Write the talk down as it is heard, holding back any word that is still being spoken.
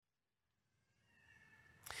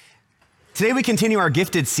Today we continue our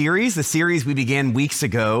Gifted series, the series we began weeks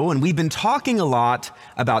ago, and we've been talking a lot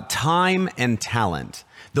about time and talent,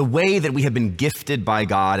 the way that we have been gifted by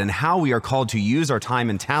God and how we are called to use our time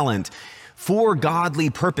and talent for godly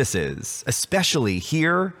purposes, especially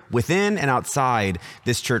here within and outside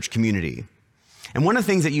this church community. And one of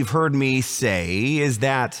the things that you've heard me say is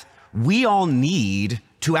that we all need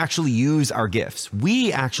to actually use our gifts.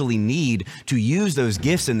 We actually need to use those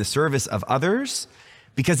gifts in the service of others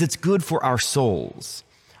because it's good for our souls.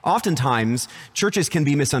 Oftentimes, churches can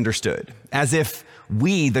be misunderstood as if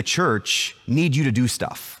we, the church, need you to do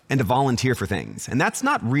stuff and to volunteer for things. And that's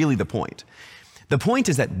not really the point. The point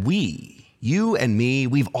is that we, you and me,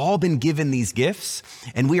 we've all been given these gifts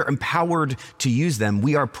and we are empowered to use them.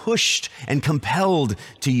 We are pushed and compelled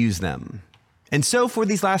to use them. And so for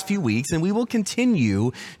these last few weeks, and we will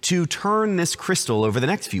continue to turn this crystal over the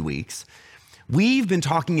next few weeks, we've been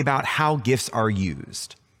talking about how gifts are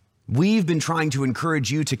used. We've been trying to encourage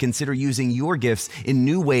you to consider using your gifts in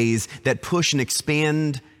new ways that push and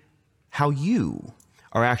expand how you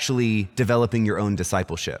are actually developing your own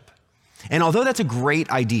discipleship. And although that's a great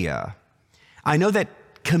idea, I know that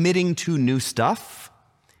committing to new stuff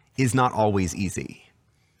is not always easy.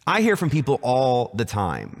 I hear from people all the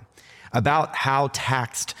time about how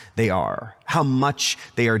taxed they are, how much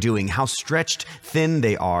they are doing, how stretched thin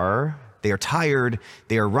they are tired,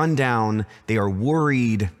 they are run down, they are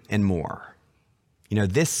worried, and more. You know,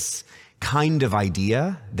 this kind of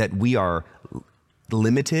idea that we are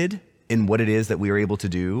limited in what it is that we are able to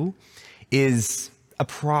do is a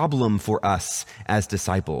problem for us as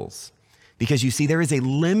disciples. Because you see, there is a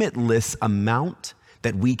limitless amount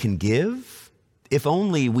that we can give if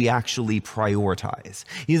only we actually prioritize.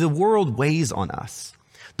 You know, the world weighs on us.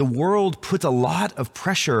 The world puts a lot of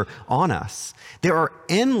pressure on us. There are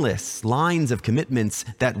endless lines of commitments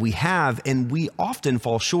that we have, and we often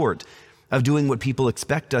fall short of doing what people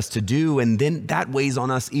expect us to do, and then that weighs on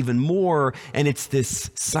us even more, and it's this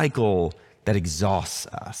cycle that exhausts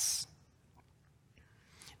us.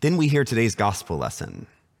 Then we hear today's gospel lesson.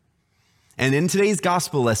 And in today's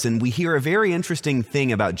gospel lesson, we hear a very interesting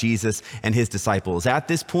thing about Jesus and his disciples. At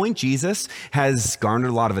this point, Jesus has garnered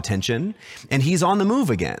a lot of attention, and he's on the move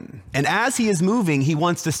again. And as he is moving, he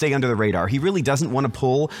wants to stay under the radar. He really doesn't want to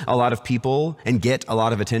pull a lot of people and get a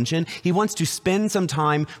lot of attention. He wants to spend some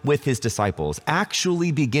time with his disciples,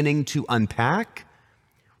 actually beginning to unpack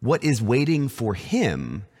what is waiting for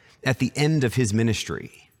him at the end of his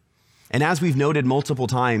ministry. And as we've noted multiple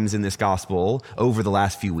times in this gospel over the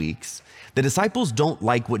last few weeks, the disciples don't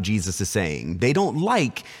like what Jesus is saying. They don't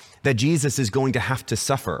like that Jesus is going to have to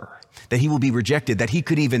suffer, that he will be rejected, that he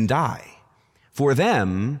could even die. For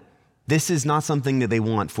them, this is not something that they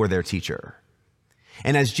want for their teacher.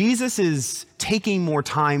 And as Jesus is taking more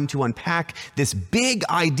time to unpack this big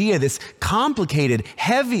idea, this complicated,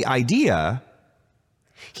 heavy idea,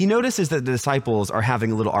 he notices that the disciples are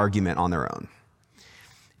having a little argument on their own.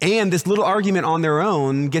 And this little argument on their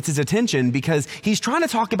own gets his attention because he's trying to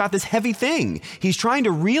talk about this heavy thing. He's trying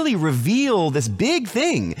to really reveal this big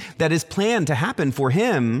thing that is planned to happen for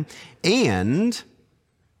him. And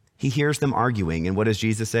he hears them arguing. And what does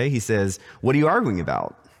Jesus say? He says, "What are you arguing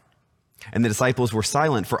about?" And the disciples were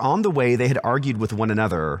silent, for on the way they had argued with one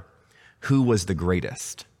another who was the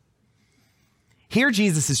greatest. Here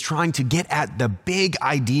Jesus is trying to get at the big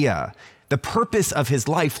idea, the purpose of his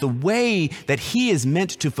life, the way that he is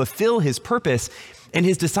meant to fulfill his purpose. And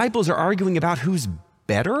his disciples are arguing about who's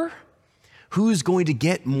better, who's going to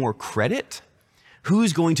get more credit,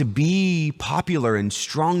 who's going to be popular and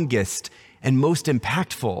strongest and most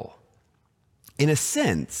impactful. In a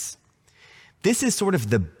sense, this is sort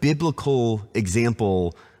of the biblical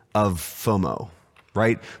example of FOMO,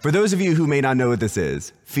 right? For those of you who may not know what this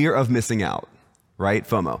is, fear of missing out, right?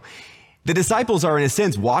 FOMO. The disciples are, in a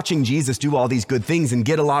sense, watching Jesus do all these good things and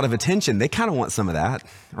get a lot of attention. They kind of want some of that,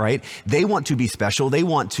 right? They want to be special. They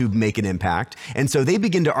want to make an impact. And so they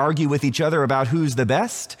begin to argue with each other about who's the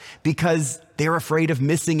best because they're afraid of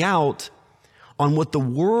missing out on what the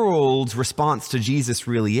world's response to Jesus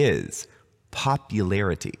really is: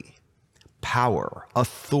 popularity, power,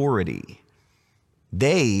 authority.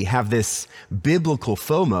 They have this biblical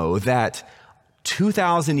FOMO that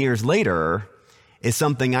 2,000 years later is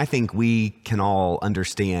something I think we can all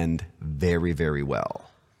understand very, very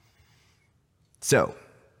well. So,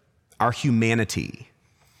 our humanity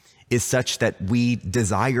is such that we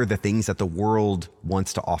desire the things that the world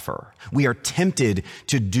wants to offer. We are tempted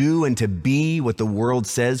to do and to be what the world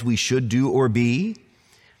says we should do or be.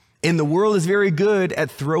 And the world is very good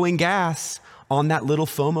at throwing gas on that little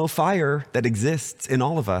FOMO fire that exists in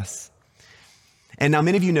all of us. And now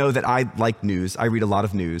many of you know that I like news. I read a lot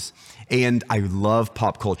of news and I love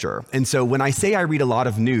pop culture. And so when I say I read a lot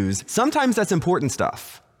of news, sometimes that's important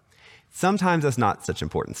stuff. Sometimes that's not such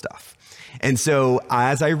important stuff. And so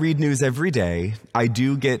as I read news every day, I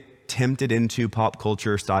do get tempted into pop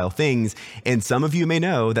culture style things. And some of you may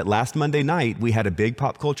know that last Monday night, we had a big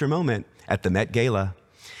pop culture moment at the Met Gala.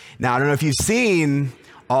 Now, I don't know if you've seen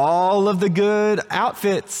all of the good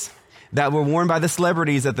outfits that were worn by the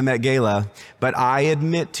celebrities at the Met Gala, but I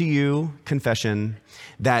admit to you, confession,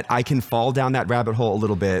 that I can fall down that rabbit hole a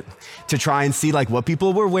little bit to try and see like what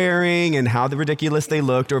people were wearing and how ridiculous they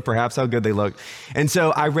looked, or perhaps how good they looked. And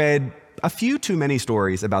so I read a few too many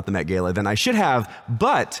stories about the Met Gala than I should have,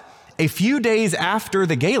 but a few days after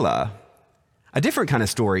the gala, a different kind of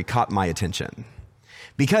story caught my attention.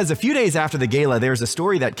 Because a few days after the gala, there's a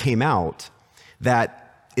story that came out that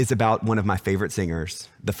is about one of my favorite singers,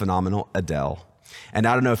 the phenomenal Adele. And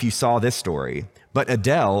I don't know if you saw this story, but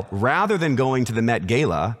Adele, rather than going to the Met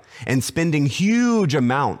Gala and spending huge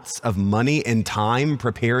amounts of money and time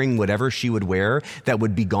preparing whatever she would wear that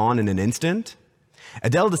would be gone in an instant,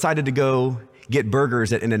 Adele decided to go get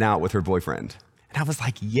burgers at In-N-Out with her boyfriend. And I was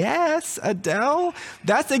like, yes, Adele,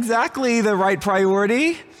 that's exactly the right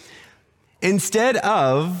priority. Instead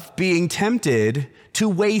of being tempted to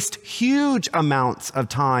waste huge amounts of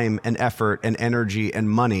time and effort and energy and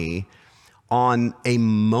money on a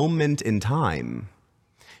moment in time,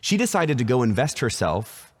 she decided to go invest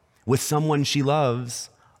herself with someone she loves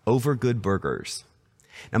over good burgers.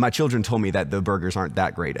 Now, my children told me that the burgers aren't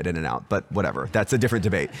that great at In-N-Out, but whatever, that's a different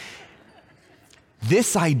debate.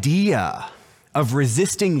 This idea of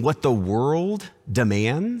resisting what the world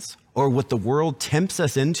demands or what the world tempts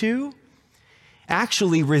us into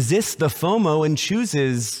actually resists the FOMO and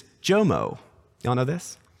chooses JOMO. Y'all know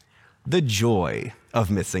this? The joy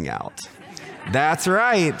of missing out. That's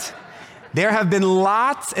right. There have been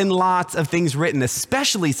lots and lots of things written,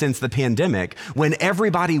 especially since the pandemic, when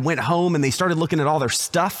everybody went home and they started looking at all their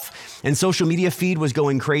stuff and social media feed was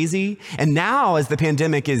going crazy. And now as the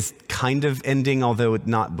pandemic is kind of ending, although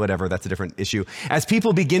not, whatever, that's a different issue. As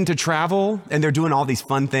people begin to travel and they're doing all these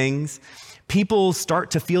fun things, people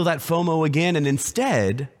start to feel that FOMO again, and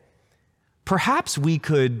instead, perhaps we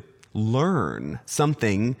could learn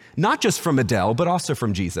something, not just from Adele, but also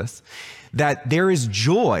from Jesus, that there is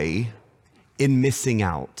joy in missing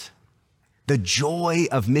out. The joy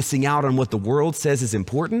of missing out on what the world says is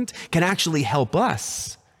important can actually help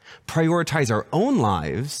us prioritize our own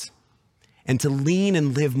lives and to lean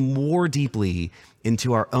and live more deeply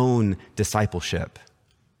into our own discipleship.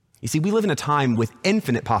 You see, we live in a time with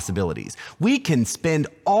infinite possibilities. We can spend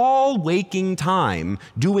all waking time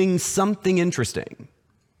doing something interesting.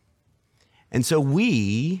 And so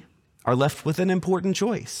we are left with an important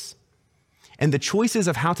choice. And the choices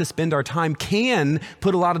of how to spend our time can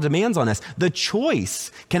put a lot of demands on us. The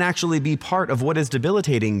choice can actually be part of what is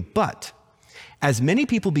debilitating. But as many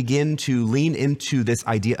people begin to lean into this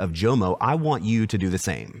idea of JOMO, I want you to do the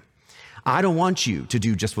same. I don't want you to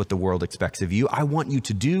do just what the world expects of you. I want you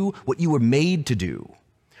to do what you were made to do,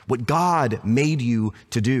 what God made you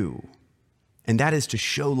to do. And that is to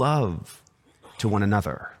show love to one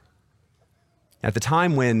another. At the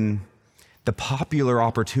time when the popular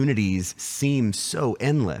opportunities seem so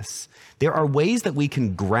endless, there are ways that we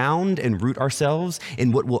can ground and root ourselves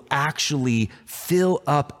in what will actually fill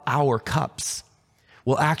up our cups,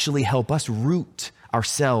 will actually help us root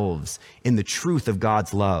ourselves in the truth of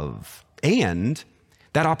God's love. And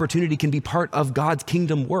that opportunity can be part of God's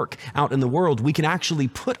kingdom work out in the world. We can actually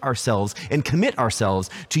put ourselves and commit ourselves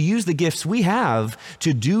to use the gifts we have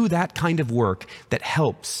to do that kind of work that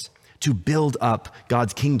helps to build up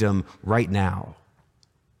God's kingdom right now.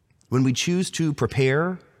 When we choose to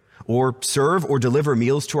prepare or serve or deliver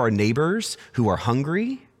meals to our neighbors who are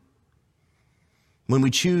hungry, when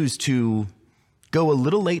we choose to go a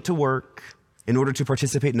little late to work in order to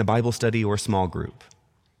participate in a Bible study or a small group,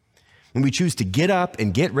 when we choose to get up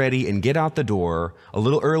and get ready and get out the door a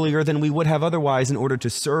little earlier than we would have otherwise in order to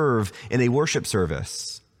serve in a worship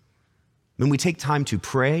service, when we take time to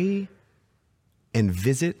pray and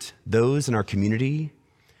visit those in our community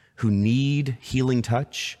who need healing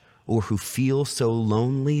touch or who feel so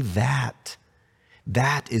lonely, that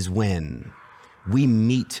is when we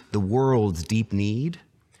meet the world's deep need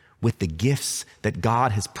with the gifts that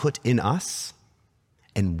God has put in us,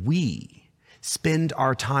 and we spend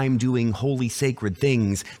our time doing holy, sacred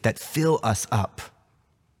things that fill us up.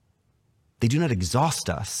 They do not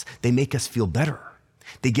exhaust us. They make us feel better.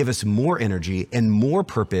 They give us more energy and more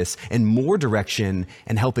purpose and more direction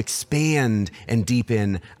and help expand and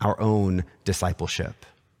deepen our own discipleship.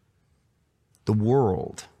 The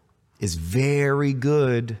world is very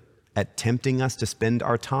good at tempting us to spend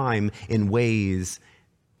our time in ways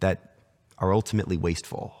that are ultimately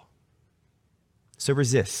wasteful. So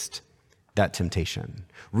resist that temptation.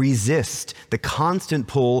 Resist the constant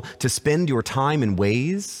pull to spend your time in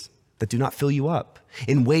ways that do not fill you up,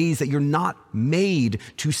 in ways that you're not made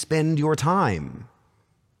to spend your time.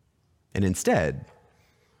 And instead,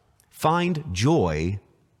 find joy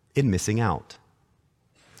in missing out.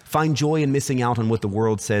 Find joy in missing out on what the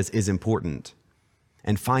world says is important,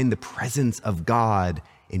 and find the presence of God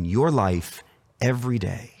in your life every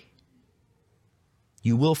day.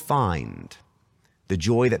 You will find the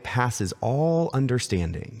joy that passes all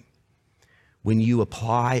understanding when you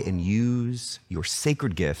apply and use your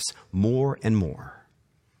sacred gifts more and more.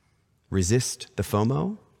 Resist the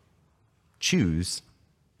FOMO, choose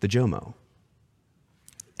the JOMO,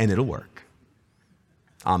 and it'll work.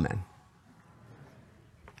 Amen.